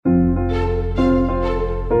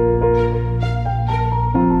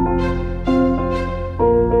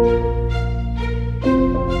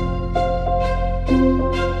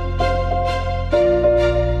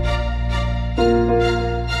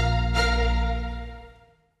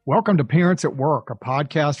Welcome to Parents at Work, a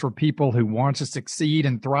podcast for people who want to succeed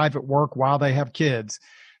and thrive at work while they have kids.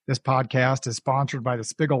 This podcast is sponsored by the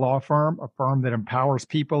Spiegel Law Firm, a firm that empowers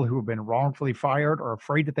people who have been wrongfully fired or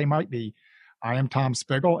afraid that they might be. I am Tom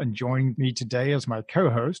Spiegel, and joining me today is my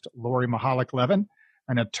co-host, Lori Mahalik-Levin,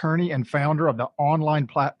 an attorney and founder of the online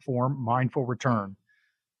platform Mindful Return.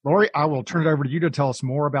 Lori, I will turn it over to you to tell us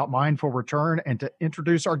more about Mindful Return and to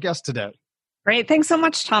introduce our guest today. Great. Thanks so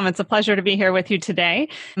much, Tom. It's a pleasure to be here with you today.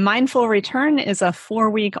 Mindful Return is a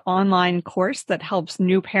 4-week online course that helps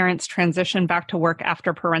new parents transition back to work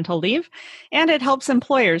after parental leave, and it helps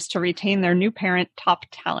employers to retain their new parent top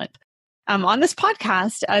talent. On this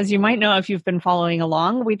podcast, as you might know if you've been following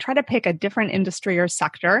along, we try to pick a different industry or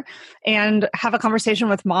sector and have a conversation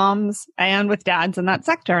with moms and with dads in that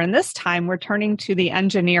sector. And this time we're turning to the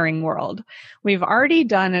engineering world. We've already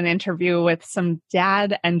done an interview with some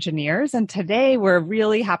dad engineers, and today we're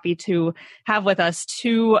really happy to have with us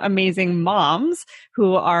 2 amazing moms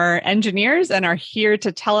who are engineers and are here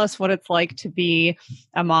to tell us what it's like to be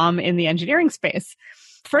a mom in the engineering space.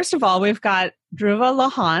 First of all, we've got Dhruva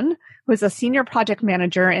Lohan, who is a senior project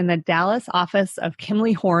manager in the Dallas office of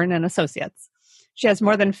Kimley Horn and Associates. She has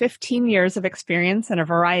more than 15 years of experience in a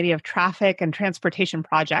variety of traffic and transportation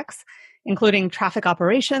projects, including traffic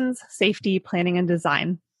operations, safety, planning, and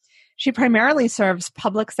design. She primarily serves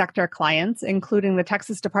public sector clients, including the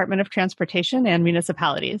Texas Department of Transportation and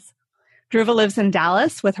municipalities. Dhruva lives in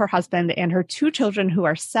Dallas with her husband and her 2 children who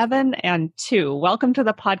are 7 and 2. Welcome to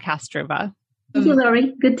the podcast, Dhruva. Thank you,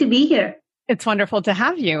 Lori. Good to be here. It's wonderful to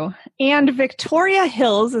have you. And Victoria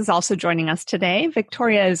Hills is also joining us today.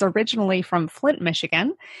 Victoria is originally from Flint,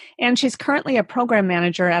 Michigan, and she's currently a program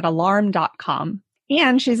manager at Alarm.com.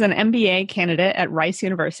 And she's an MBA candidate at Rice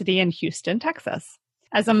University in Houston, Texas.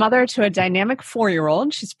 As a mother to a dynamic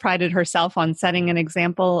 4-year-old, she's prided herself on setting an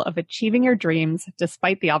example of achieving your dreams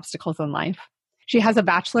despite the obstacles in life. She has a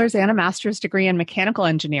bachelor's and a master's degree in mechanical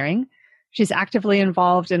engineering. She's actively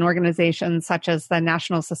involved in organizations such as the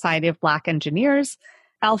National Society of Black Engineers,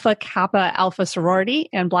 Alpha Kappa Alpha Sorority,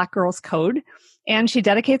 and Black Girls Code. And she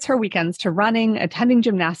dedicates her weekends to running, attending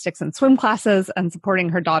gymnastics and swim classes, and supporting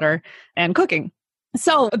her daughter and cooking.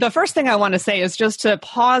 So the first thing I want to say is just to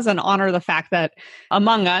pause and honor the fact that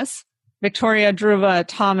among us, Victoria, Dhruva,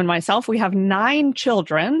 Tom, and myself, we have 9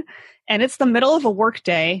 children. And it's the middle of a work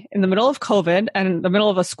day, in the middle of COVID, and the middle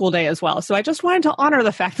of a school day as well. So I just wanted to honor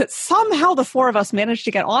the fact that somehow the 4 of us managed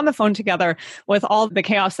to get on the phone together with all the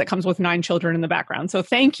chaos that comes with 9 children in the background. So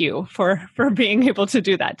thank you for being able to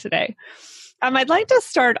do that today. I'd like to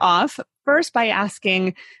start off first by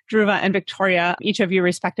asking Dhruva and Victoria, each of you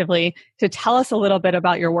respectively, to tell us a little bit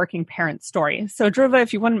about your working parent story. So Dhruva,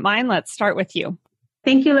 if you wouldn't mind, let's start with you.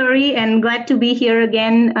 Thank you, Lori, and glad to be here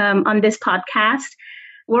again on this podcast.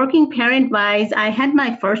 Working parent-wise, I had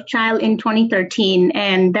my first child in 2013,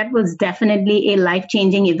 and that was definitely a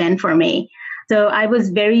life-changing event for me. So I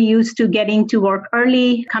was very used to getting to work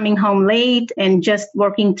early, coming home late, and just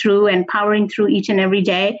working through and powering through each and every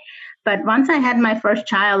day. But once I had my first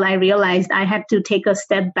child, I realized I had to take a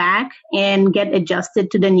step back and get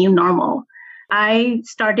adjusted to the new normal. I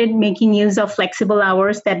started making use of flexible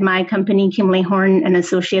hours that my company, Kimley Horn and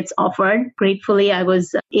Associates, offered. Gratefully, I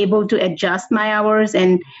was able to adjust my hours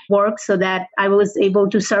and work so that I was able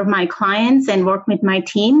to serve my clients and work with my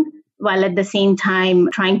team, while at the same time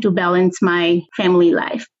trying to balance my family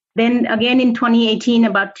life. Then again, in 2018,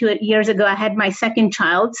 about 2 years ago, I had my second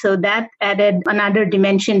child. So that added another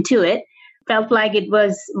dimension to it. Felt like it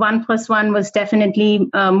was 1 + 1 was definitely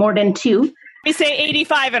more than 2. We say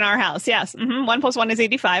 85 in our house. Yes. 1 + 1 is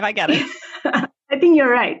 85. I get it. I think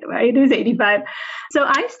you're right. It is 85. So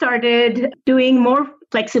I started doing more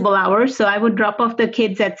flexible hours. So I would drop off the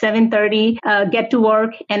kids at 7:30, get to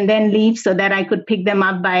work, and then leave so that I could pick them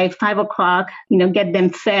up by 5 o'clock, get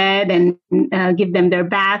them fed and give them their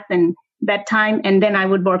bath and bedtime. And then I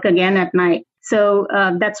would work again at night. So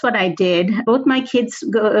that's what I did. Both my kids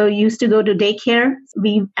used to go to daycare.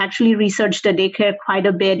 We actually researched the daycare quite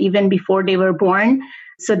a bit even before they were born,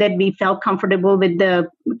 so that we felt comfortable with the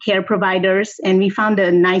care providers. And we found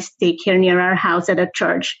a nice daycare near our house at a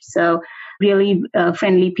church. So really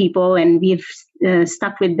friendly people, and we've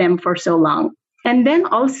stuck with them for so long. And then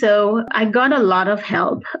also, I got a lot of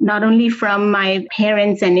help, not only from my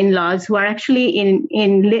parents and in-laws who are actually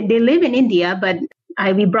they live in India, but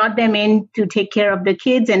we brought them in to take care of the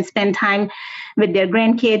kids and spend time with their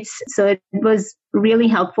grandkids. So it was really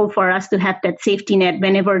helpful for us to have that safety net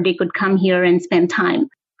whenever they could come here and spend time.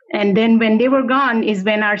 And then when they were gone is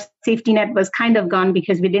when our safety net was kind of gone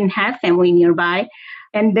because we didn't have family nearby.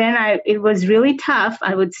 And then it was really tough,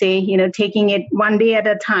 I would say, taking it one day at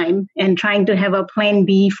a time and trying to have a plan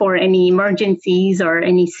B for any emergencies or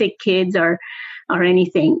any sick kids or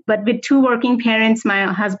anything. But with two working parents,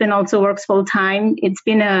 my husband also works full time. It's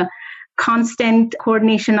been a constant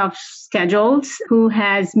coordination of schedules, who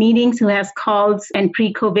has meetings, who has calls, and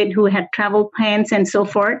pre-COVID, who had travel plans and so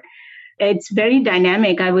forth. It's very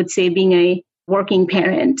dynamic, I would say, being a working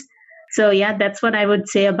parent. So yeah, that's what I would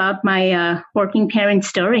say about my working parent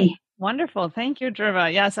story. Wonderful. Thank you,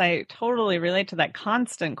 Dhruva. Yes, I totally relate to that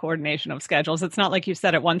constant coordination of schedules. It's not like you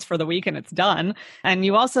said it once for the week and it's done. And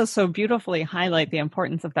you also so beautifully highlight the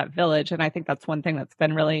importance of that village. And I think that's one thing that's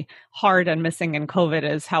been really hard and missing in COVID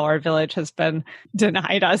is how our village has been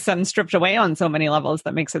denied us and stripped away on so many levels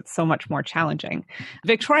that makes it so much more challenging.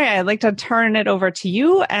 Victoria, I'd like to turn it over to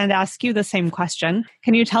you and ask you the same question.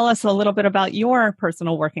 Can you tell us a little bit about your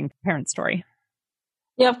personal working parent story?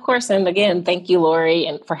 Yeah, of course. And again, thank you, Lori,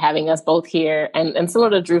 and for having us both here. And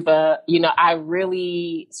similar to Dhruva, I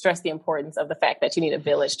really stress the importance of the fact that you need a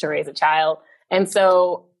village to raise a child. And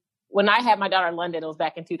so when I had my daughter in London, it was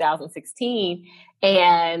back in 2016,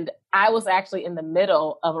 and I was actually in the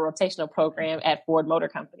middle of a rotational program at Ford Motor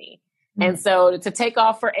Company. Mm-hmm. And so to take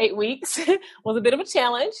off for 8 weeks was a bit of a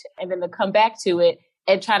challenge. And then to come back to it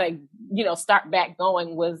and try to, start back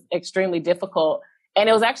going was extremely difficult. And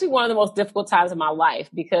it was actually one of the most difficult times of my life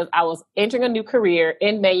because I was entering a new career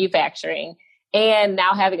in manufacturing and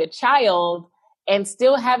now having a child and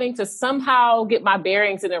still having to somehow get my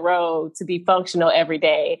bearings in a row to be functional every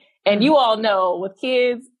day. And you all know with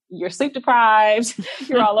kids, you're sleep deprived,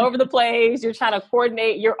 you're all over the place, you're trying to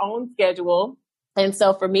coordinate your own schedule. And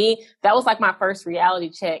so for me, that was like my first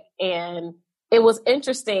reality check. And it was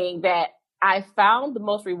interesting that I found the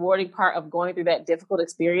most rewarding part of going through that difficult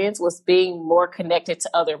experience was being more connected to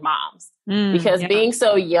other moms. Because being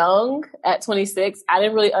so young at 26, I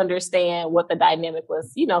didn't really understand what the dynamic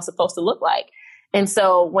was, supposed to look like. And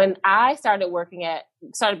so when I started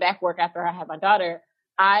back work after I had my daughter,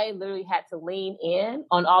 I literally had to lean in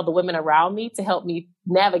on all the women around me to help me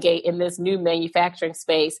navigate in this new manufacturing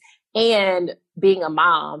space and being a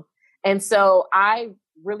mom. And so I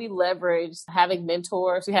really leveraged having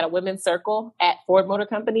mentors. We had a women's circle at Ford Motor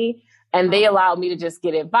Company, and they allowed me to just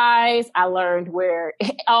get advice. I learned where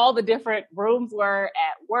all the different rooms were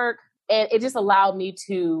at work, and it just allowed me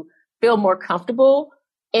to feel more comfortable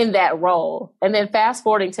in that role. And then fast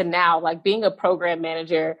forwarding to now, like being a program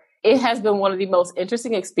manager, it has been one of the most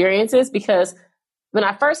interesting experiences because when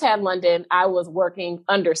I first had London, I was working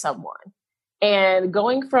under someone. And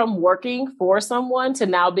going from working for someone to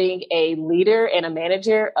now being a leader and a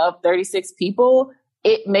manager of 36 people,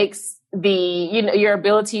 it makes your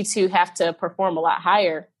ability to have to perform a lot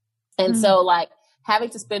higher. And so like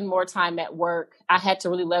having to spend more time at work, I had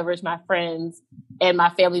to really leverage my friends and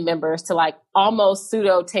my family members to like almost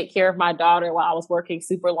pseudo take care of my daughter while I was working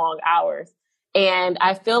super long hours. And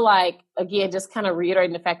I feel like, again, just kind of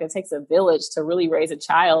reiterating the fact that it takes a village to really raise a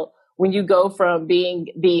child. When you go from being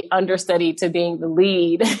the understudy to being the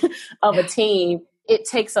lead of a team, it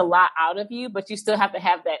takes a lot out of you, but you still have to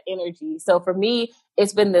have that energy. So for me,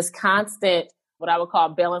 it's been this constant, what I would call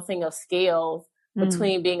balancing of scales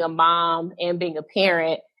between being a mom and being a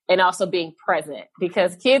parent and also being present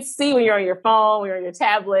because kids see when you're on your phone, when you're on your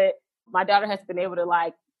tablet. My daughter has been able to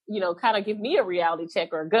kind of give me a reality check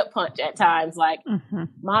or a gut punch at times, like,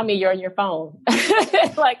 Mommy, you're on your phone.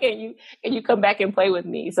 Like, can you come back and play with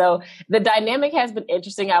me? So the dynamic has been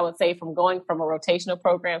interesting, I would say, from going from a rotational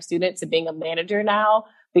program student to being a manager now,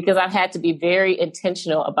 because I've had to be very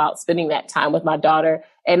intentional about spending that time with my daughter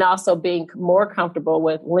and also being more comfortable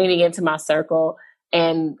with leaning into my circle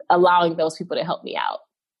and allowing those people to help me out.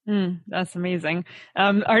 That's amazing.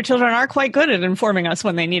 Our children are quite good at informing us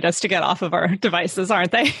when they need us to get off of our devices,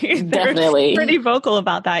 aren't they? Definitely. Pretty vocal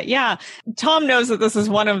about that. Yeah. Tom knows that this is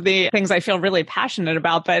one of the things I feel really passionate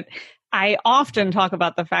about, but I often talk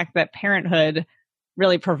about the fact that parenthood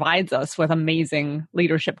really provides us with amazing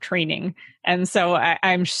leadership training. And so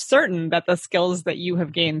I'm certain that the skills that you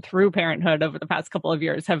have gained through parenthood over the past couple of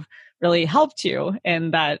years have really helped you in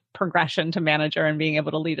that progression to manager and being able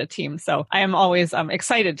to lead a team. So I am always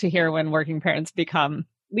excited to hear when working parents become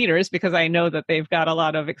leaders because I know that they've got a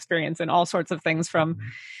lot of experience in all sorts of things from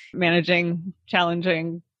managing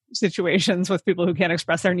challenging situations with people who can't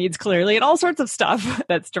express their needs clearly and all sorts of stuff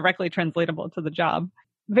that's directly translatable to the job.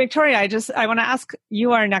 Victoria, I want to ask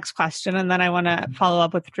you our next question, and then I want to follow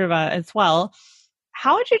up with Dhruva as well.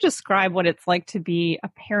 How would you describe what it's like to be a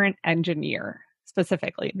parent engineer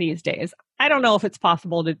specifically these days? I don't know if it's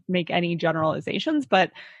possible to make any generalizations,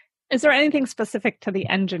 but is there anything specific to the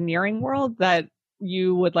engineering world that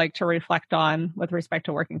you would like to reflect on with respect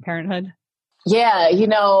to working parenthood? Yeah,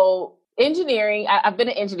 engineering, I've been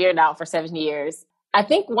an engineer now for 7 years. I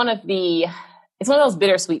think it's one of those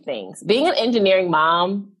bittersweet things. Being an engineering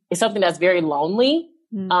mom is something that's very lonely.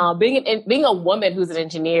 Mm-hmm. Being a woman who's an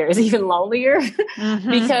engineer is even lonelier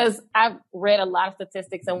because I've read a lot of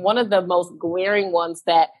statistics. And one of the most glaring ones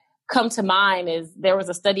that come to mind is there was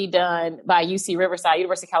a study done by UC Riverside,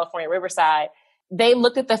 University of California, Riverside. They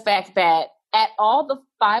looked at the fact that at all the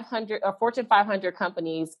 500 or Fortune 500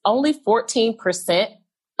 companies, only 14%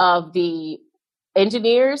 of the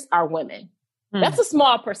engineers are women. That's a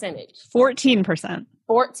small percentage. 14%.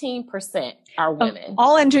 14% are women.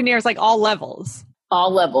 All engineers, like all levels. All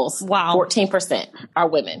levels. Wow. 14% are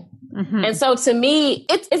women. Mm-hmm. And so to me,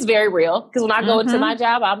 it's very real because when I go into my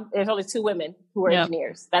job, there's only 2 women who are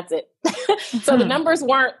engineers. That's it. So the numbers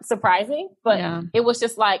weren't surprising, but it was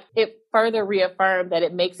just like, it further reaffirmed that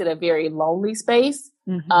it makes it a very lonely space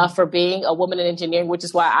for being a woman in engineering, which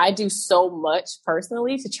is why I do so much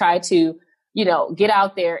personally to try to, get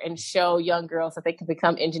out there and show young girls that they can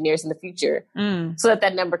become engineers in the future so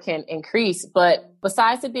that number can increase. But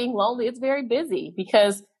besides it being lonely, it's very busy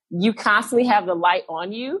because you constantly have the light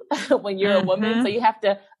on you when you're a woman. So you have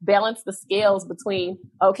to balance the scales between,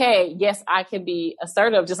 okay, yes, I can be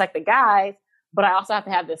assertive just like the guys, but I also have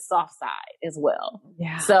to have this soft side as well.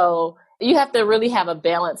 Yeah. So you have to really have a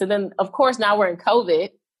balance. And then of course, now we're in COVID.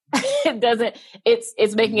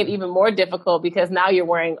 It's making it even more difficult because now you're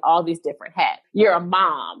wearing all these different hats. You're a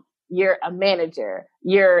mom, you're a manager,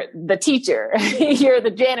 you're the teacher, you're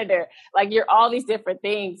the janitor, like you're all these different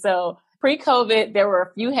things. So pre-COVID, there were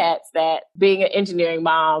a few hats that being an engineering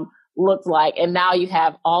mom looked like, and now you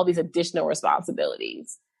have all these additional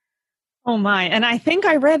responsibilities. Oh my. And I think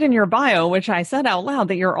I read in your bio, which I said out loud,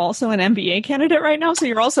 that you're also an MBA candidate right now. So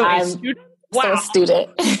you're also a student. Wow. So student.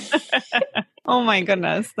 Oh my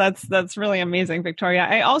goodness. That's really amazing, Victoria.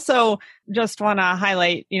 I also just want to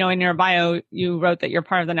highlight, in your bio, you wrote that you're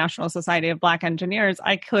part of the National Society of Black Engineers.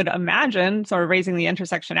 I could imagine, sort of raising the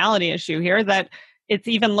intersectionality issue here, that it's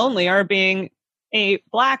even lonelier being a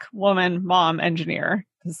Black woman mom engineer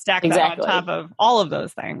to stack that on top of all of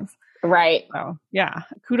those things. Right. So yeah,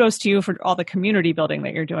 kudos to you for all the community building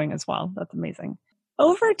that you're doing as well. That's amazing.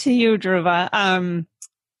 Over to you, Dhruva.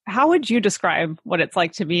 How would you describe what it's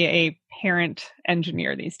like to be a parent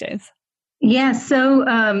engineer these days? Yeah,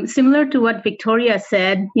 so similar to what Victoria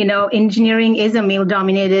said, engineering is a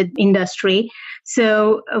male-dominated industry.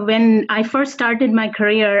 So when I first started my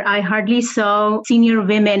career, I hardly saw senior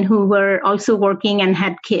women who were also working and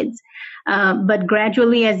had kids. But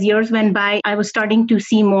gradually, as years went by, I was starting to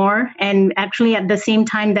see more. And actually, at the same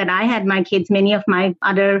time that I had my kids, many of my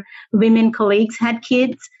other women colleagues had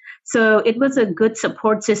kids. So it was a good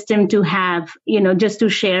support system to have, just to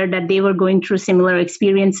share that they were going through similar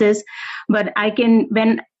experiences. But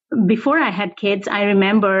before I had kids, I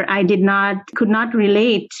remember I could not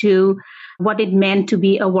relate to what it meant to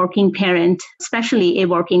be a working parent, especially a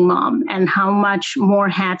working mom, and how much more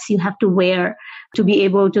hats you have to wear to be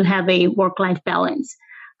able to have a work-life balance.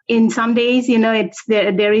 In some days,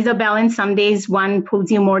 there is a balance. Some days one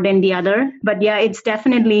pulls you more than the other. But yeah, it's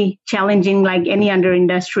definitely challenging, like any other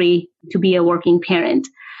industry, to be a working parent.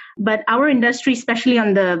 But our industry, especially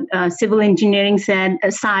on the civil engineering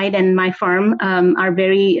side and my firm, are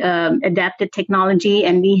very adapted technology,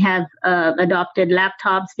 and we have adopted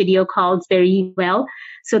laptops, video calls very well.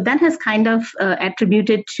 So that has kind of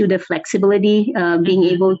attributed to the flexibility, being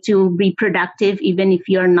able to be productive even if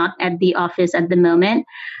you're not at the office at the moment.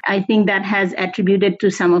 I think that has attributed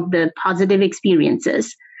to some of the positive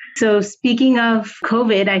experiences. So speaking of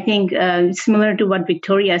COVID, I think similar to what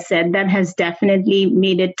Victoria said, that has definitely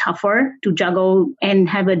made it tougher to juggle and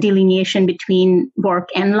have a delineation between work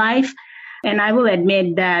and life. And I will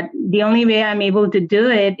admit that the only way I'm able to do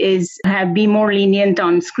it is be more lenient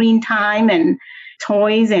on screen time and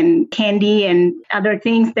toys and candy and other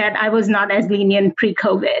things that I was not as lenient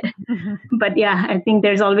pre-COVID. Mm-hmm. But yeah, I think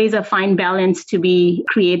there's always a fine balance to be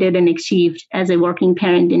created and achieved as a working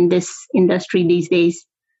parent in this industry these days.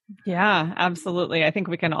 Yeah, absolutely. I think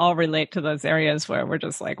we can all relate to those areas where we're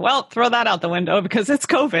just like, well, throw that out the window because it's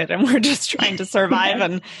COVID and we're just trying to survive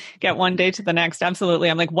and get one day to the next. Absolutely.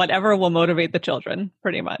 I'm like, whatever will motivate the children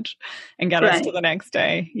pretty much and get us to the next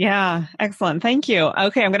day. Yeah. Excellent. Thank you.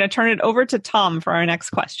 Okay. I'm going to turn it over to Tom for our next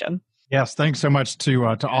question. Yes. Thanks so much to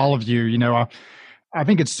all of you. I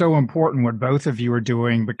think it's so important what both of you are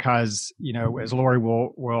doing because, as Lori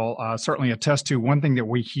will certainly attest to, one thing that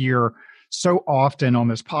we hear so often on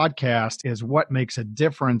this podcast is what makes a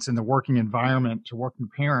difference in the working environment to working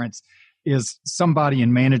parents is somebody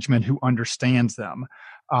in management who understands them.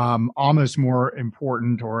 almost more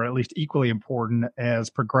important, or at least equally important as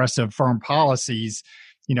progressive firm policies,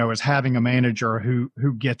 is having a manager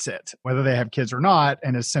who gets it, whether they have kids or not,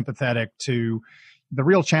 and is sympathetic to the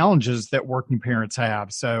real challenges that working parents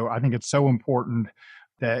have. So I think it's so important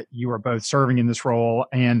that you are both serving in this role.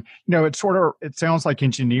 And, it sounds like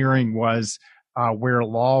engineering was where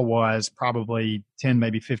law was probably 10,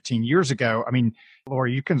 maybe 15 years ago. I mean,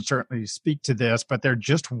 Lori, you can certainly speak to this, but there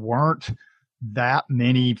just weren't that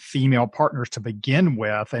many female partners to begin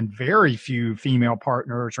with, and very few female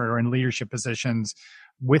partners are in leadership positions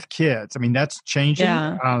with kids. I mean, that's changing.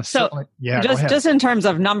 Yeah. Just in terms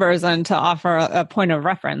of numbers, and to offer a point of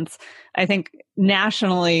reference, I think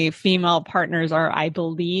nationally female partners are, I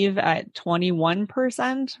believe, at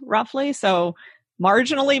 21% roughly. So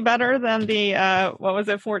marginally better than the,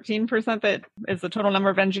 14% that is the total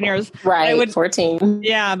number of engineers. Right, 14.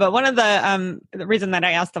 Yeah, but one of the reason that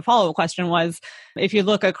I asked the follow-up question was, if you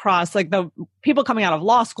look across, like, the people coming out of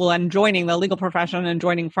law school and joining the legal profession and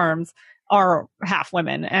joining firms are half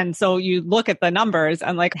women. And so you look at the numbers,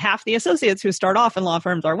 and like half the associates who start off in law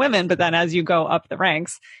firms are women, but then as you go up the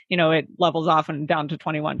ranks, it levels off and down to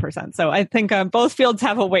 21%. So I think both fields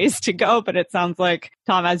have a ways to go, but it sounds like,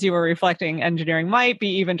 Tom, as you were reflecting, engineering might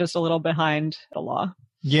be even just a little behind the law.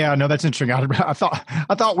 Yeah, no, that's interesting. I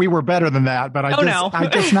thought we were better than that, but I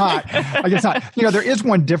guess not. I guess not. There is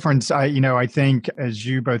one difference. I think, as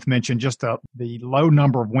you both mentioned, just the low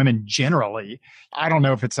number of women generally. I don't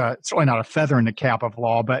know if it's certainly not a feather in the cap of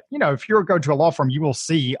law, but if you go to a law firm, you will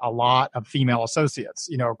see a lot of female associates.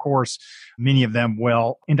 Of course, many of them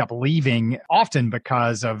will end up leaving, often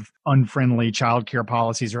because of unfriendly childcare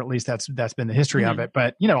policies, or at least that's been the history of it.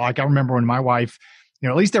 But like I remember when my wife,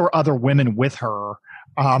 at least there were other women with her.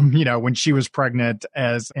 When she was pregnant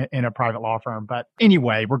as in a private law firm. But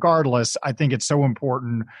anyway, regardless, I think it's so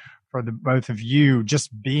important for the both of you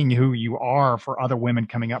just being who you are for other women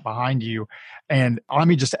coming up behind you. And let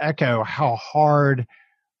me just echo how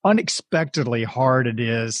unexpectedly hard it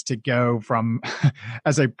is to go from,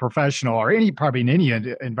 as a professional, or probably in any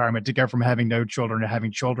environment, to go from having no children to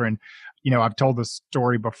having children. I've told this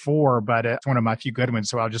story before, but it's one of my few good ones,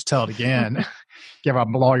 so I'll just tell it again. Give a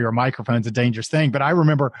lawyer a microphone is a dangerous thing. But I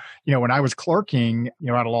remember, when I was clerking,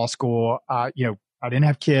 out of law school, I didn't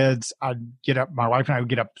have kids. I'd get up, my wife and I would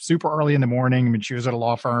get up super early in the morning. I mean, she was at a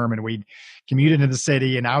law firm, and we'd commute into the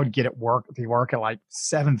city, and I would get to work at like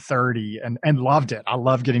 7:30 and loved it. I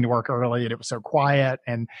loved getting to work early, and it was so quiet.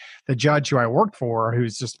 And the judge who I worked for,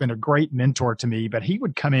 who's just been a great mentor to me, but he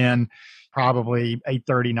would come in probably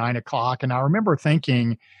 8:30, 9 o'clock. And I remember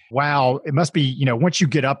thinking, wow, it must be, once you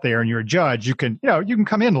get up there and you're a judge, you can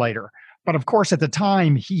come in later. But of course, at the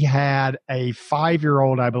time, he had a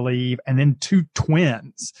 5-year-old, I believe, and then 2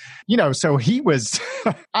 twins, so he was,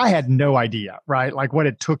 I had no idea, right? Like what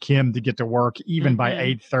it took him to get to work even by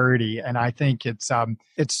 8:30. And I think it's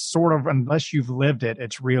sort of, unless you've lived it,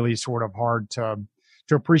 it's really sort of hard to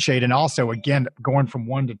appreciate. And also, again, going from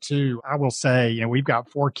 1 to 2, I will say, we've got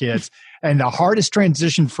 4 kids, and the hardest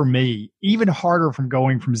transition for me, even harder from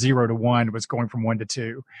going from 0 to 1, was going from 1 to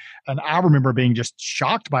 2. And I remember being just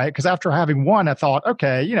shocked by it, because after having 1, I thought,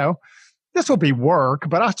 okay, this will be work,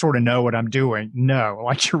 but I sort of know what I'm doing. No,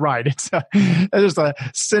 like you're right. There's a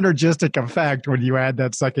synergistic effect when you add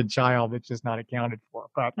that second child that's just not accounted for.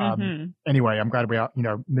 But anyway, I'm glad we are,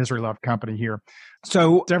 misery loved company here.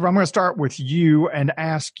 So, Deborah, I'm going to start with you and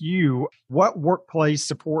ask you, what workplace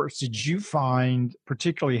supports did you find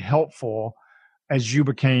particularly helpful as you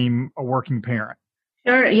became a working parent?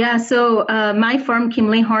 Sure. Yeah. So my firm,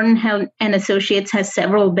 Kimley Horn and Associates, has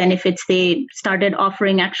several benefits they started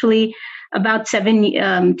offering actually about 7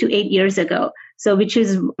 to 8 years ago. So which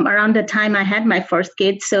is around the time I had my first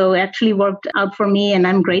kid. So it actually worked out for me, and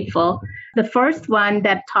I'm grateful. The first one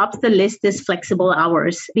that tops the list is flexible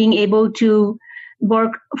hours. Being able to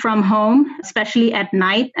work from home, especially at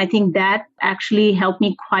night, I think that actually helped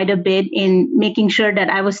me quite a bit in making sure that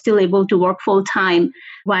I was still able to work full time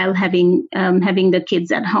while having the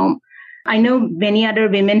kids at home. I know many other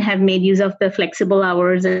women have made use of the flexible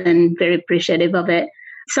hours and very appreciative of it.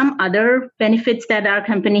 Some other benefits that our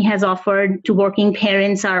company has offered to working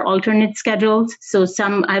parents are alternate schedules. So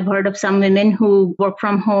I've heard of some women who work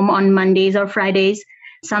from home on Mondays or Fridays.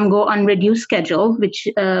 Some go on reduced schedule, which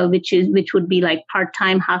would be like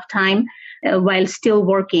part-time, half-time, while still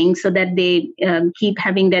working, so that they keep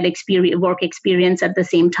having that work experience at the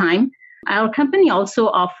same time. Our company also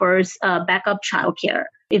offers backup childcare.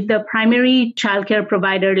 If the primary childcare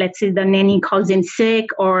provider, let's say the nanny calls in sick,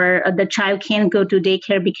 or the child can't go to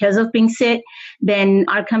daycare because of being sick, then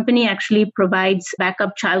our company actually provides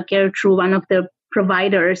backup childcare through one of the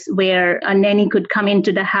providers where a nanny could come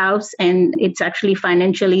into the house and it's actually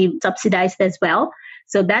financially subsidized as well.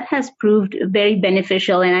 So that has proved very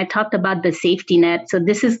beneficial. And I talked about the safety net. So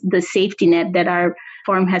this is the safety net that our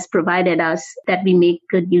firm has provided us that we make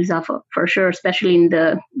good use of for sure, especially in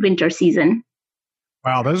the winter season.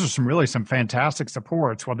 Wow, those are some fantastic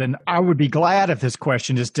supports. Well, then I would be glad if this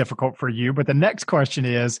question is difficult for you. But the next question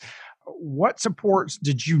is, what supports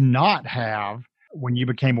did you not have when you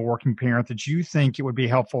became a working parent that you think it would be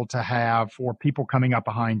helpful to have for people coming up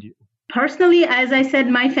behind you? Personally, as I said,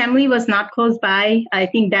 my family was not close by. I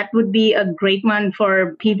think that would be a great one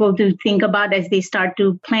for people to think about as they start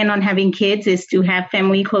to plan on having kids, is to have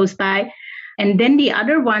family close by. And then the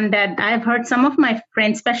other one that I've heard some of my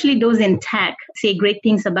friends, especially those in tech, say great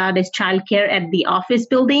things about is childcare at the office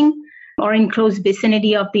building or in close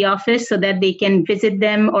vicinity of the office, so that they can visit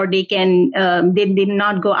them, or they can they did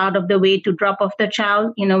not go out of the way to drop off the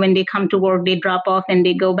child. When they come to work, they drop off and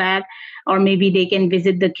they go back, or maybe they can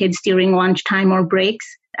visit the kids during lunchtime or breaks.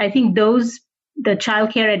 I think the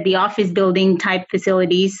childcare at the office building type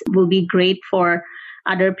facilities will be great for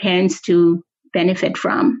other parents to benefit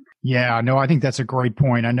from. Yeah, no, I think that's a great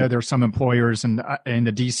point. I know there's some employers in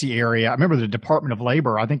the DC area. I remember the Department of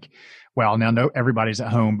Labor, I think, well, now no, everybody's at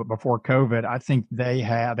home, but before COVID, I think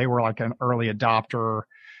they were like an early adopter,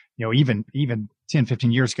 even 10,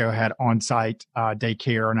 15 years ago had on-site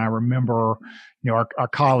daycare. And I remember, our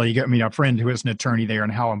colleague, a friend who is an attorney there,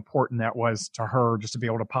 and how important that was to her just to be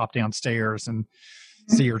able to pop downstairs and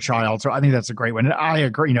see your child. So I think that's a great one. And I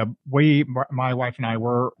agree, my wife and I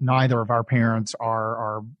neither of our parents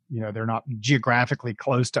are they're not geographically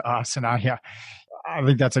close to us. And I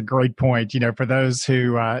think that's a great point, for those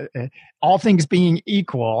who, all things being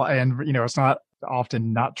equal, and, it's not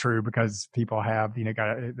often not true because people have,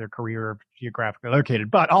 got their career geographically located,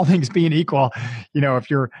 but all things being equal, if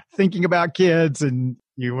you're thinking about kids and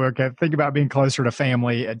you think about being closer to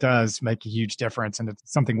family, it does make a huge difference. And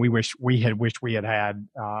it's something we wished we had had,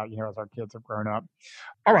 as our kids have grown up.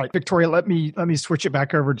 All right, Victoria, let me switch it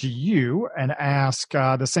back over to you and ask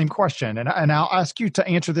the same question. And I'll ask you to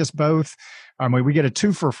answer this both. We get a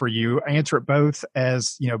twofer for you. Answer it both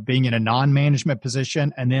as, being in a non-management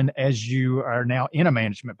position, and then as you are now in a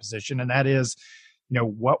management position. And that is,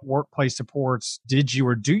 what workplace supports did you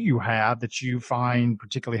or do you have that you find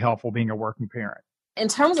particularly helpful being a working parent? In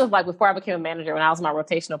terms of before I became a manager, when I was in my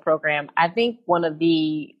rotational program, I think one of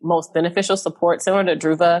the most beneficial supports, similar to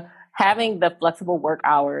Dhruva, having the flexible work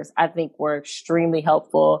hours, I think were extremely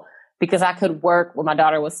helpful, because I could work when my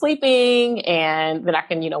daughter was sleeping, and then I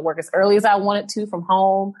can, work as early as I wanted to from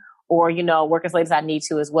home, or, work as late as I need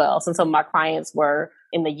to as well. Since some of my clients were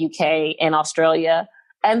in the UK and Australia.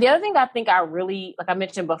 And the other thing I think I really, like I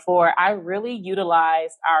mentioned before, I really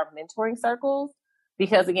utilized our mentoring circles.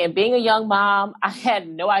 Because again, being a young mom, I had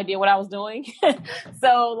no idea what I was doing.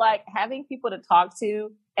 So having people to talk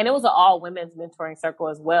to, and it was an all women's mentoring circle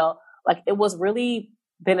as well. It was really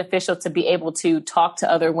beneficial to be able to talk to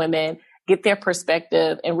other women, get their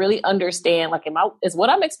perspective, and really understand, is what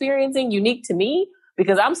I'm experiencing unique to me?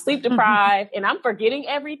 Because I'm sleep deprived and I'm forgetting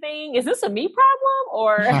everything. Is this a me problem,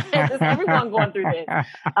 or is everyone going through this?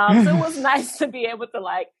 So it was nice to be able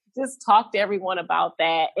to just talk to everyone about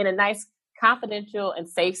that in a nice, confidential and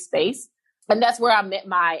safe space. And that's where I met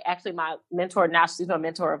my mentor. Now she's my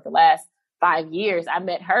mentor of the last 5 years. I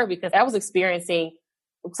met her because I was experiencing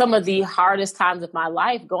some of the hardest times of my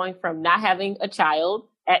life, going from not having a child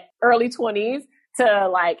at early 20s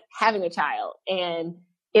to having a child. And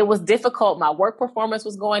it was difficult. My work performance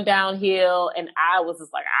was going downhill, and I was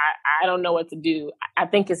just I don't know what to do. I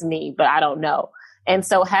think it's me, but I don't know. And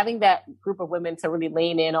so having that group of women to really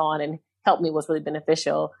lean in on and help me was really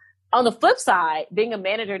beneficial. On the flip side, being a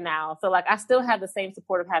manager now, so I still have the same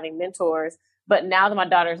support of having mentors, but now that my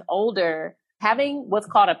daughter's older, having what's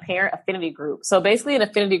called a parent affinity group. So basically an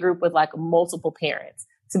affinity group with multiple parents,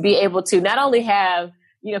 to be able to not only have,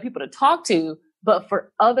 people to talk to, but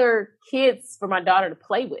for other kids for my daughter to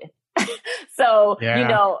play with. So,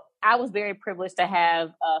 yeah. I was very privileged to have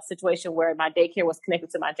a situation where my daycare was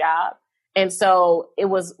connected to my job. And so it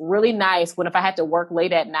was really nice when, if I had to work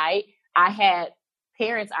late at night, I had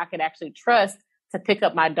parents I could actually trust to pick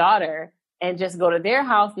up my daughter and just go to their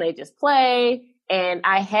house and they just play. And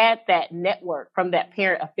I had that network from that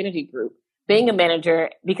parent affinity group. Being a manager,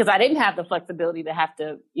 because I didn't have the flexibility to have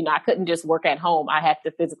to, I couldn't just work at home. I had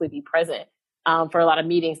to physically be present for a lot of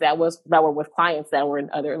meetings that were with clients that were in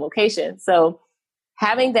other locations. So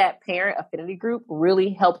having that parent affinity group really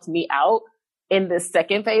helped me out in the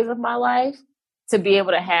second phase of my life, to be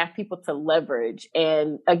able to have people to leverage.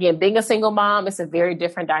 And again, being a single mom, it's a very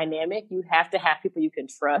different dynamic. You have to have people you can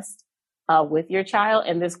trust with your child.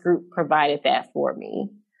 And this group provided that for me.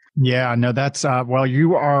 Yeah, no, that's,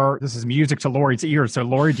 this is music to Lori's ears. So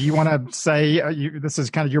Lori, do you want to say, this is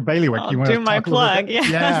kind of your bailiwick. I'll you want do to my plug.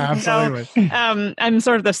 Yeah, absolutely. So, I'm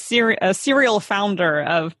sort of the serial founder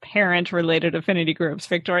of parent-related affinity groups,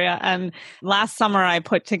 Victoria. And last summer, I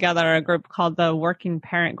put together a group called the Working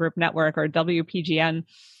Parent Group Network, or WPGN,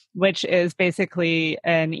 which is basically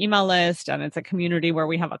an email list, and it's a community where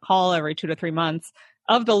we have a call every 2 to 3 months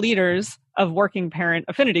of the leaders of working parent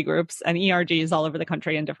affinity groups and ERGs all over the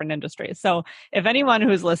country in different industries. So if anyone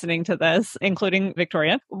who's listening to this, including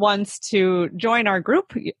Victoria, wants to join our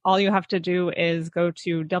group, all you have to do is go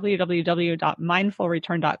to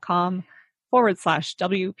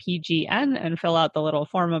www.mindfulreturn.com/WPGN and fill out the little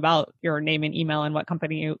form about your name and email and what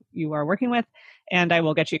company you are working with. And I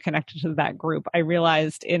will get you connected to that group. I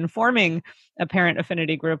realized in forming a parent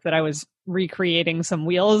affinity group that I was recreating some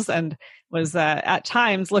wheels and was at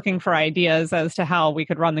times looking for ideas as to how we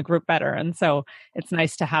could run the group better. And so it's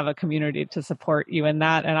nice to have a community to support you in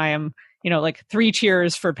that. And I am, like 3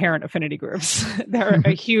 cheers for parent affinity groups. They're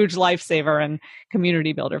a huge lifesaver and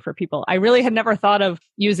community builder for people. I really had never thought of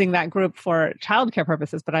using that group for childcare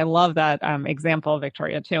purposes, but I love that example,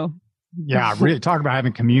 Victoria, too. Yeah, really talk about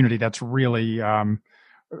having community. That's really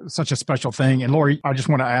such a special thing. And Lori, I just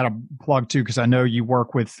want to add a plug too, because I know you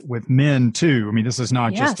work with men too. I mean, this is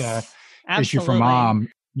not just a issue for mom.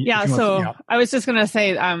 Yeah. I was just going to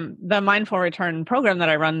say, the Mindful Return program that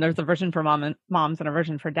I run, there's a version for moms and a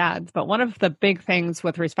version for dads. But one of the big things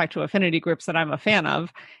with respect to affinity groups that I'm a fan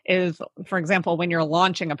of is, for example, when you're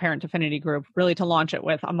launching a parent affinity group, really to launch it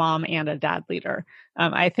with a mom and a dad leader.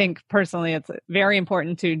 I think personally, it's very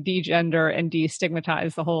important to degender and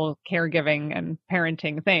destigmatize the whole caregiving and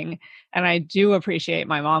parenting thing. And I do appreciate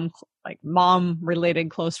my mom related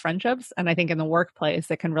close friendships. And I think in the workplace,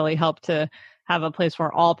 it can really help to have a place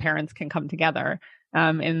where all parents can come together.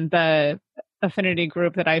 In the affinity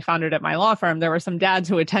group that I founded at my law firm, there were some dads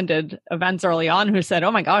who attended events early on who said,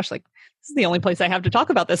 oh my gosh, this is the only place I have to talk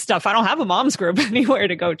about this stuff. I don't have a mom's group anywhere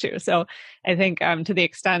to go to. So I think to the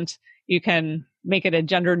extent you can make it a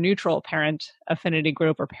gender neutral parent affinity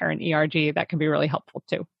group or parent ERG, that can be really helpful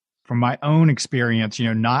too. From my own experience,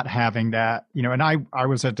 not having that, and I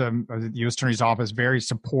was at the U.S. Attorney's Office, very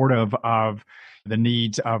supportive of the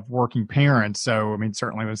needs of working parents. So,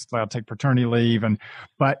 certainly was allowed to take paternity leave.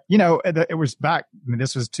 But it was back,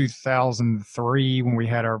 this was 2003 when we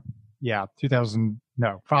had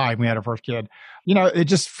 2005, we had our first kid. It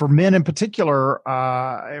just, for men in particular,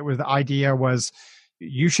 the idea was,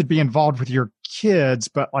 you should be involved with your kids,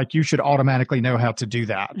 but you should automatically know how to do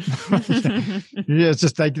that. It's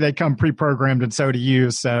just they come pre-programmed, and so do you.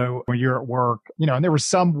 So when you're at work, and there was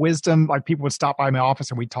some wisdom, people would stop by my office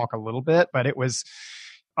and we'd talk a little bit, but it was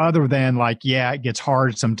other than it gets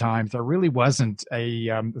hard sometimes. There really wasn't a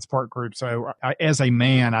support group. So as a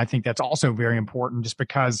man, I think that's also very important, just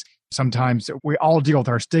because sometimes we all deal with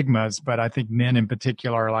our stigmas, but I think men in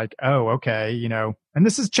particular are like, oh, okay, and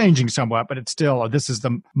this is changing somewhat, but it's still, this is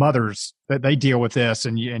the mothers that they deal with this,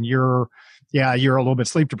 and you're a little bit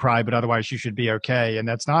sleep deprived, but otherwise you should be okay. And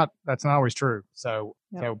that's not always true. So,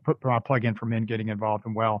 put my plug in for men getting involved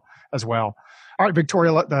as well. All right,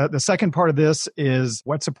 Victoria, the second part of this is,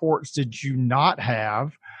 what supports did you not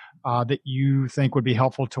have that you think would be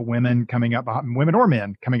helpful to women or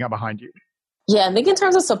men coming up behind you? Yeah, I think in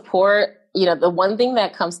terms of support, the one thing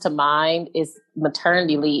that comes to mind is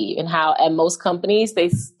maternity leave, and how at most companies, they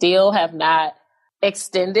still have not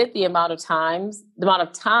extended the amount of time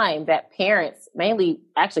that parents, mainly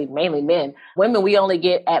men, women, we only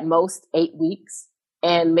get at most 8 weeks,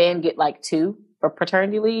 and men get 2 for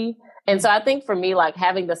paternity leave. And so I think for me,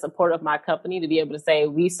 having the support of my company to be able to say,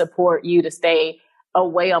 we support you to stay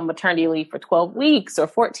away on maternity leave for 12 weeks or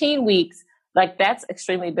 14 weeks, that's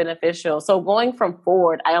extremely beneficial. So going from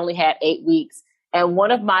Ford, I only had 8 weeks. And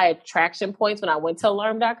one of my attraction points when I went to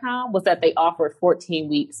alarm.com was that they offered 14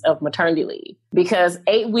 weeks of maternity leave, because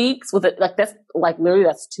 8 weeks with that's literally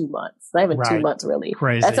that's 2 months. Not even 2 months, really.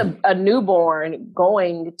 Crazy. That's a newborn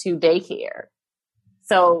going to daycare.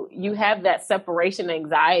 So you have that separation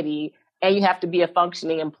anxiety, and you have to be a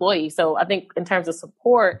functioning employee. So I think in terms of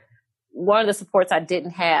support, one of the supports I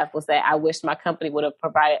didn't have was that I wish my company would have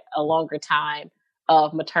provided a longer time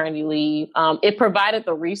of maternity leave. It provided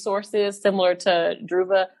the resources similar to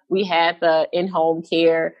Dhruva. We had the in-home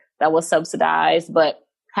care that was subsidized, but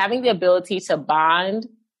having the ability to bond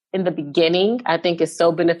in the beginning, I think, is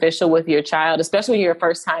so beneficial with your child, especially when you're a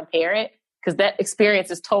first-time parent, because that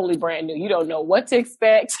experience is totally brand new. You don't know what to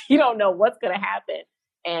expect. You don't know what's going to happen.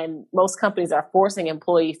 And most companies are forcing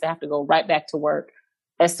employees to have to go right back to work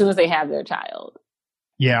as soon as they have their child.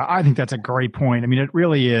 Yeah, I think that's a great point. I mean, it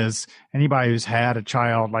really is. Anybody who's had a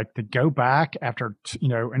child, like to go back after,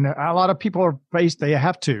 and a lot of people are they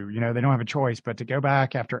have to, they don't have a choice, but to go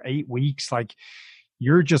back after 8 weeks, like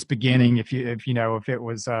you're just beginning, if it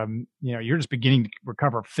was, you're just beginning to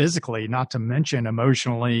recover physically, not to mention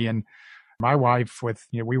emotionally. And my wife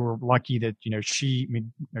we were lucky that,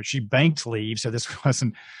 she banked leave. So this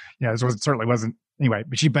wasn't, certainly wasn't, anyway,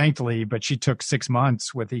 but she banked leave, but she took 6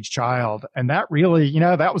 months with each child. And that really,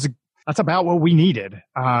 that's about what we needed,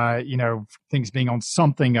 things being on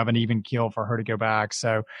something of an even keel for her to go back.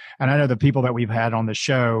 So, and I know the people that we've had on the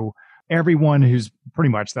show, everyone who's pretty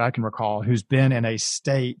much that I can recall, who's been in a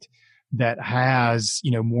state that has,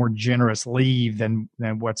 more generous leave than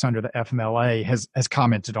what's under the FMLA has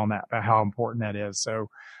commented on that, about how important that is. So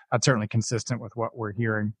that's certainly consistent with what we're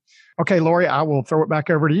hearing. Okay, Lori, I will throw it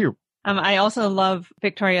back over to you. I also love,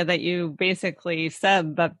 Victoria, that you basically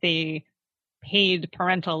said that the paid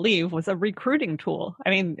parental leave was a recruiting tool. I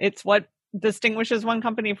mean, it's what distinguishes one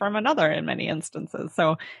company from another in many instances.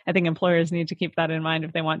 So I think employers need to keep that in mind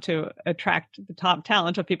if they want to attract the top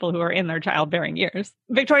talent of people who are in their childbearing years.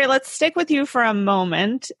 Victoria, let's stick with you for a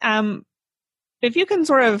moment. If you can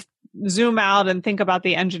sort of zoom out and think about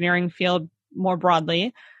the engineering field more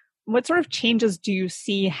broadly, what sort of changes do you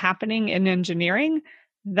see happening in engineering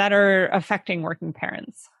that are affecting working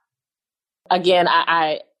parents? Again,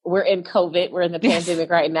 we're in COVID. We're in the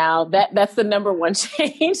pandemic right now. That's the number one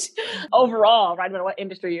change overall, right? No matter what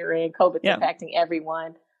industry you're in, COVID's impacting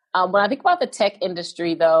everyone. When I think about the tech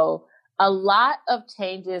industry, though, a lot of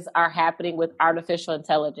changes are happening with artificial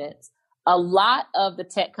intelligence. A lot of the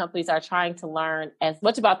tech companies are trying to learn as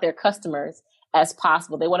much about their customers as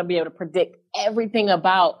possible. They want to be able to predict everything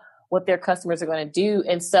about what their customers are going to do.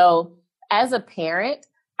 And so as a parent,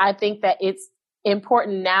 I think that it's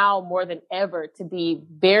important now more than ever to be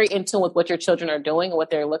very in tune with what your children are doing and what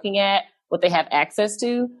they're looking at, what they have access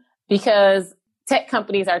to, because tech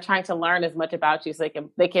companies are trying to learn as much about you so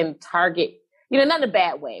they can target, not in a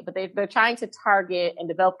bad way, but they're trying to target and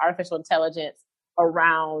develop artificial intelligence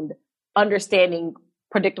around understanding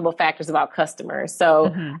predictable factors about customers.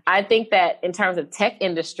 So I think that in terms of tech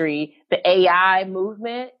industry, the AI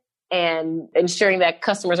movement and ensuring that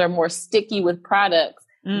customers are more sticky with products,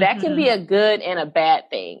 that can be a good and a bad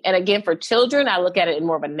thing. And again, for children, I look at it in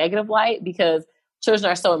more of a negative light because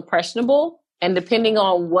children are so impressionable, and depending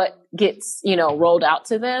on what gets, rolled out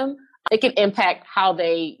to them, it can impact how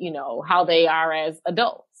they are as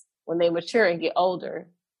adults when they mature and get older.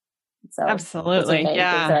 So absolutely. Things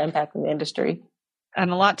that are impacting the industry. And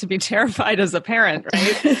a lot to be terrified as a parent,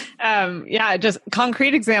 right? Just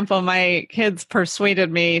concrete example, my kids persuaded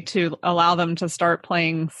me to allow them to start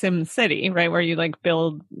playing SimCity, right? Where you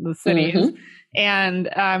build the cities. And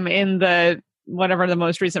in the, whatever the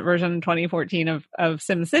most recent version, 2014 of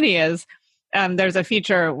SimCity is, there's a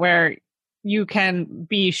feature where you can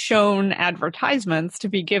be shown advertisements to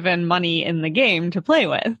be given money in the game to play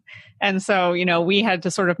with. And so, we had to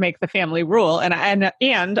sort of make the family rule. And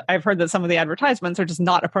I've heard that some of the advertisements are just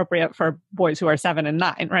not appropriate for boys who are 7 and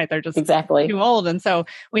 9, right? They're just too old. And so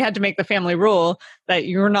we had to make the family rule that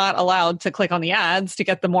you're not allowed to click on the ads to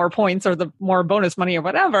get the more points or the more bonus money or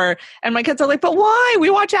whatever. And my kids are like, but why? We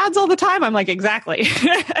watch ads all the time. I'm like, exactly.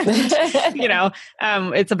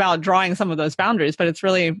 It's about drawing some of those boundaries, but it's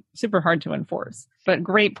really super hard to enforce. But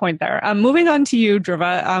great point there. Moving on to you,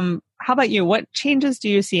 Dhruva. How about you? What changes do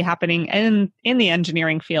you see happening in the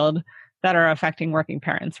engineering field that are affecting working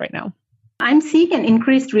parents right now? I'm seeing an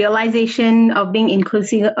increased realization of being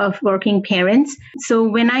inclusive of working parents. So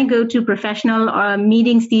when I go to professional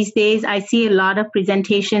meetings these days, I see a lot of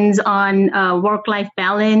presentations on work-life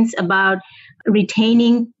balance, about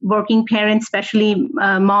retaining working parents, especially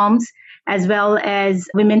moms, as well as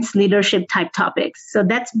women's leadership type topics. So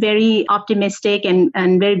that's very optimistic and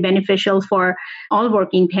very beneficial for all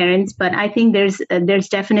working parents. But I think there's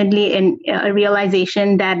definitely a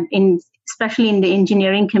realization that especially in the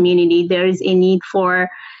engineering community, there is a need for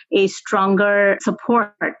a stronger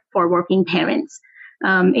support for working parents.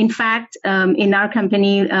 In fact, in our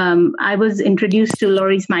company, I was introduced to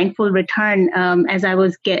Lori's Mindful Return as I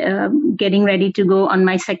was getting ready to go on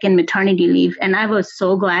my second maternity leave. And I was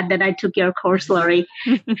so glad that I took your course, Lori.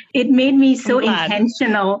 It made me so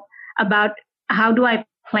intentional about how do I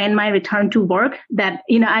plan my return to work that,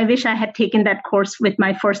 I wish I had taken that course with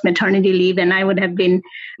my first maternity leave and I would have been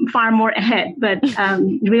far more ahead. But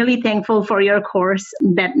really thankful for your course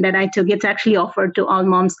that I took. It's actually offered to all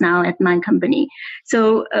moms now at my company.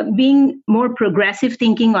 So being more progressive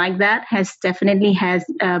thinking like that definitely has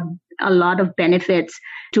a lot of benefits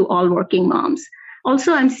to all working moms.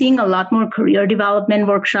 Also, I'm seeing a lot more career development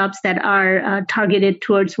workshops that are targeted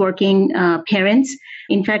towards working parents.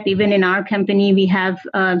 In fact, even in our company, we have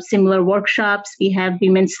similar workshops. We have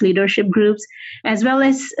women's leadership groups, as well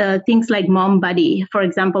as things like Mom Buddy. For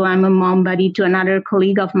example, I'm a mom buddy to another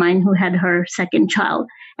colleague of mine who had her second child.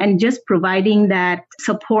 And just providing that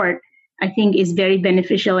support, I think, is very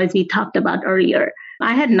beneficial, as we talked about earlier.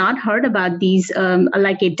 I had not heard about these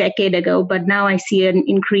like a decade ago, but now I see an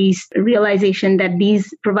increased realization that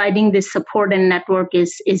providing this support and network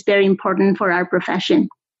is very important for our profession.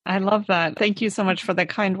 I love that. Thank you so much for the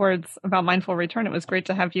kind words about Mindful Return. It was great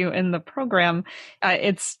to have you in the program.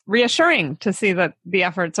 It's reassuring to see that the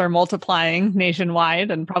efforts are multiplying nationwide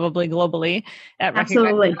and probably globally at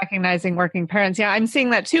recognizing working parents. Yeah, I'm seeing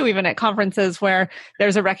that too, even at conferences where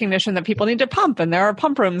there's a recognition that people need to pump, and there are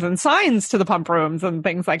pump rooms and signs to the pump rooms and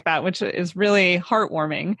things like that, which is really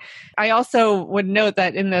heartwarming. I also would note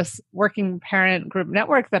that in this working parent group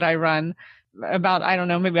network that I run, about, I don't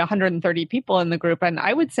know, maybe 130 people in the group. And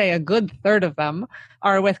I would say a good third of them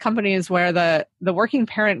are with companies where the working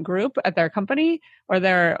parent group at their company or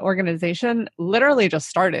their organization literally just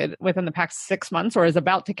started within the past 6 months or is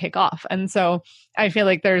about to kick off. And so I feel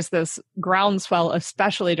like there's this groundswell,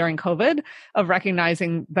 especially during COVID, of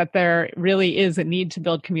recognizing that there really is a need to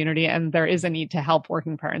build community and there is a need to help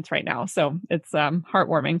working parents right now. So it's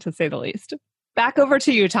heartwarming, to say the least. Back over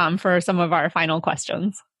to you, Tom, for some of our final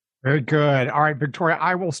questions. Very good. All right, Victoria,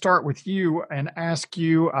 I will start with you and ask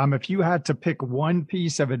you if you had to pick one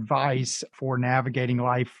piece of advice for navigating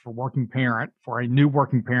life for a new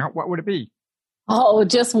working parent, what would it be? Oh,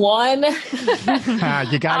 just one?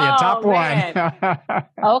 You got top one.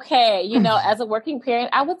 Okay. As a working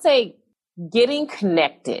parent, I would say getting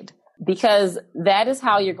connected, because that is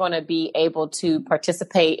how you're going to be able to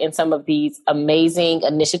participate in some of these amazing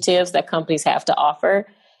initiatives that companies have to offer.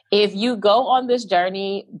 If you go on this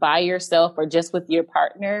journey by yourself or just with your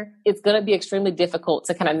partner, it's going to be extremely difficult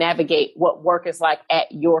to kind of navigate what work is like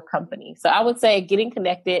at your company. So I would say getting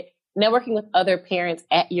connected, networking with other parents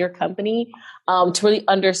at your company, to really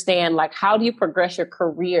understand, like, how do you progress your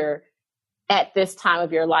career at this time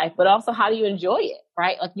of your life, but also how do you enjoy it,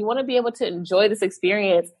 right? Like, you want to be able to enjoy this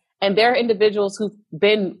experience. And there are individuals who've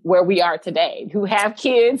been where we are today, who have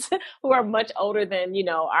kids who are much older than,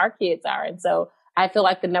 our kids are. And so I feel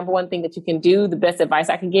like the number one thing that you can do, the best advice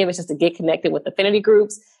I can give, is just to get connected with affinity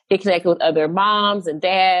groups, get connected with other moms and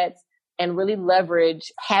dads, and really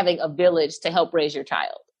leverage having a village to help raise your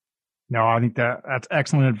child. No, I think that's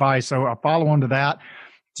excellent advice. So a follow on to that,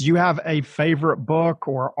 do you have a favorite book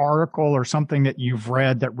or article or something that you've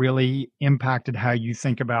read that really impacted how you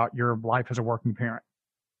think about your life as a working parent?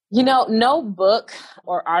 No book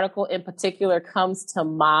or article in particular comes to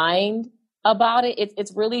mind about it.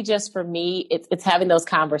 It's really just, for me, it's having those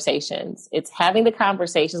conversations. It's having the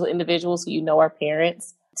conversations with individuals who are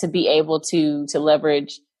parents to be able to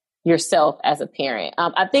leverage yourself as a parent.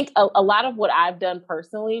 I think a lot of what I've done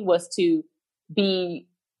personally was to be,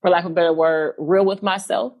 for lack of a better word, real with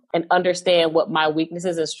myself and understand what my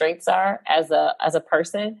weaknesses and strengths are as a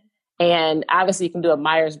person. And obviously you can do a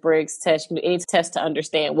Myers-Briggs test, you can do any test to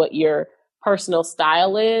understand what your personal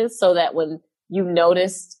style is, so that when you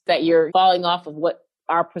notice that you're falling off of what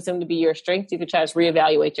are presumed to be your strengths, you can try to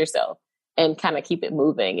reevaluate yourself and kind of keep it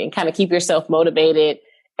moving and kind of keep yourself motivated,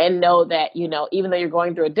 and know that, even though you're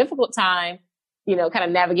going through a difficult time, kind of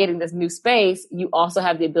navigating this new space, you also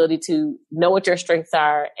have the ability to know what your strengths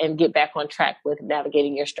are and get back on track with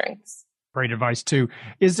navigating your strengths. Great advice too.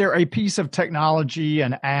 Is there a piece of technology,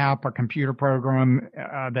 an app, a computer program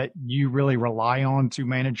that you really rely on to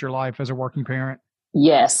manage your life as a working parent?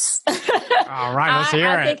 Yes. All right, let's hear it.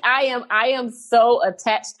 I think I am so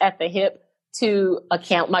attached at the hip to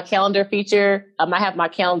my calendar feature. I have my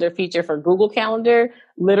calendar feature for Google Calendar.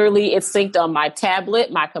 Literally, it's synced on my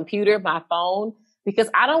tablet, my computer, my phone, because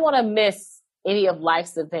I don't want to miss any of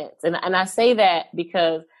life's events. And I say that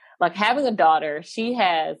because, like, having a daughter, she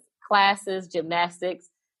has classes, gymnastics,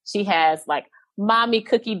 she has like mommy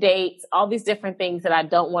cookie dates, all these different things that I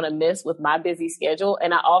don't want to miss with my busy schedule.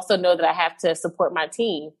 And I also know that I have to support my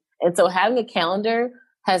team. And so having a calendar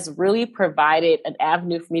has really provided an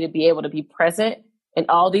avenue for me to be able to be present in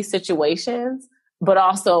all these situations, but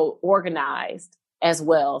also organized as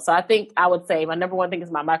well. So I think I would say my number one thing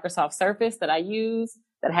is my Microsoft Surface that I use,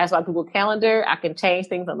 that has my Google Calendar. I can change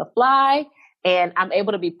things on the fly, and I'm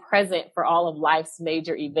able to be present for all of life's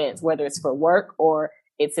major events, whether it's for work or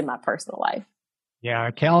it's in my personal life.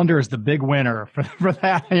 Yeah, calendar is the big winner for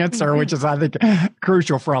that answer, which is, I think,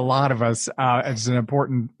 crucial for a lot of us. It's an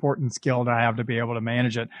important skill to have to be able to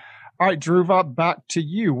manage it. All right, Dhruva, back to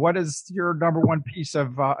you. What is your number one piece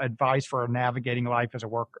of advice for navigating life as a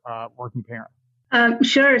working parent?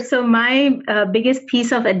 Sure. So my biggest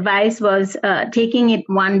piece of advice was taking it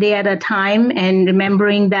one day at a time and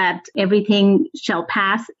remembering that everything shall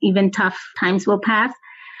pass, even tough times will pass.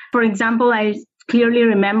 For example, I clearly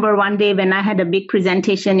remember one day when I had a big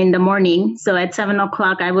presentation in the morning. So at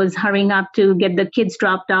 7:00, I was hurrying up to get the kids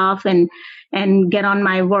dropped off and get on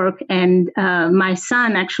my work. And my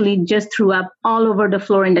son actually just threw up all over the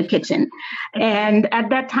floor in the kitchen. And at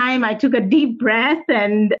that time, I took a deep breath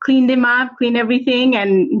and cleaned him up, cleaned everything,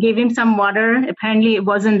 and gave him some water. Apparently, it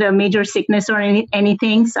wasn't a major sickness or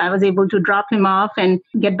anything. So I was able to drop him off and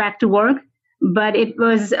get back to work. But it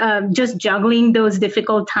was just juggling those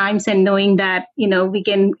difficult times and knowing that, we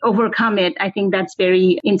can overcome it. I think that's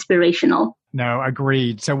very inspirational. No,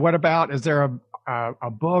 agreed. So what about, is there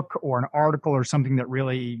a book or an article or something that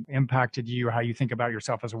really impacted you, how you think about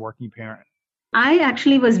yourself as a working parent? I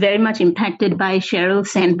actually was very much impacted by Sheryl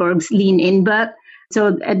Sandberg's Lean In book.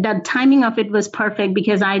 So the timing of it was perfect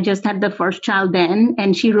because I just had the first child then.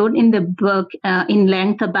 And she wrote in the book in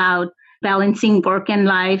length about balancing work and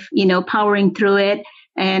life, powering through it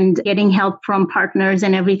and getting help from partners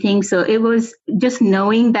and everything. So it was just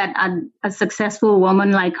knowing that a successful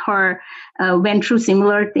woman like her went through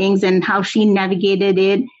similar things and how she navigated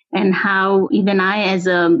it and how even I, as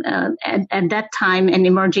at that time, an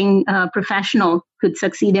emerging professional could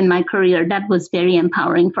succeed in my career. That was very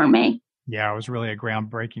empowering for me. Yeah, it was really a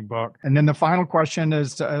groundbreaking book. And then the final question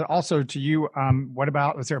is also to you. What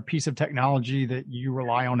about, is there a piece of technology that you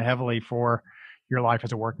rely on heavily for your life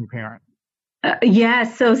as a working parent? Yeah,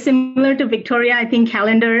 so similar to Victoria, I think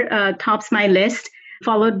calendar tops my list,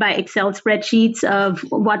 followed by Excel spreadsheets of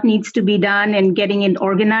what needs to be done and getting it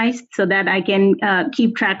organized so that I can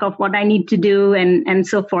keep track of what I need to do and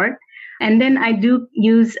so forth. And then I do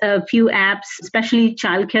use a few apps, especially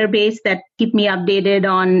childcare based, that keep me updated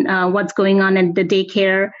on what's going on at the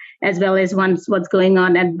daycare, as well as what's going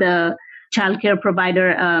on at the childcare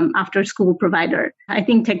provider, after school provider. I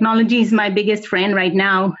think technology is my biggest friend right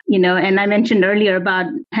now, and I mentioned earlier about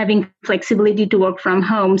having flexibility to work from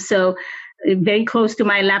home. So very close to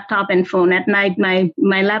my laptop and phone at night, my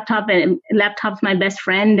laptop's my best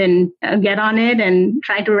friend, and get on it and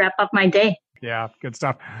try to wrap up my day. Yeah, good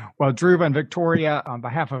stuff. Well, Dhruva and Victoria, on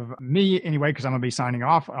behalf of me anyway, because I'm going to be signing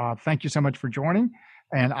off, thank you so much for joining.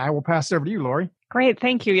 And I will pass it over to you, Lori. Great.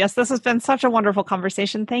 Thank you. Yes, this has been such a wonderful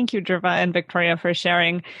conversation. Thank you, Dhruva and Victoria, for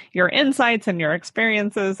sharing your insights and your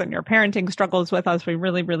experiences and your parenting struggles with us. We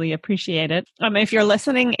really, really appreciate it. If you're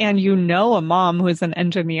listening and you know a mom who is an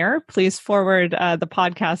engineer, please forward the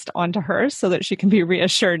podcast onto her so that she can be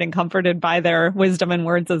reassured and comforted by their wisdom and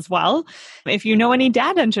words as well. If you know any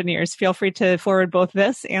dad engineers, feel free to forward both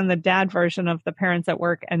this and the dad version of the Parents at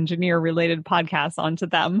Work engineer related podcasts onto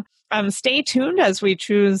them. Stay tuned as we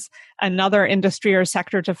choose another industry or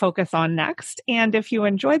sector to focus on next. And if you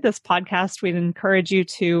enjoyed this podcast, we'd encourage you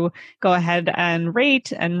to go ahead and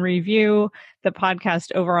rate and review the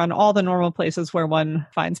podcast over on all the normal places where one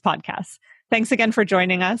finds podcasts. Thanks again for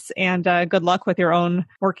joining us, and good luck with your own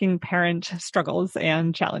working parent struggles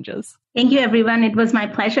and challenges. Thank you, everyone. It was my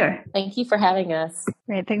pleasure. Thank you for having us.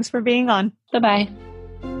 Great. Thanks for being on. Bye-bye.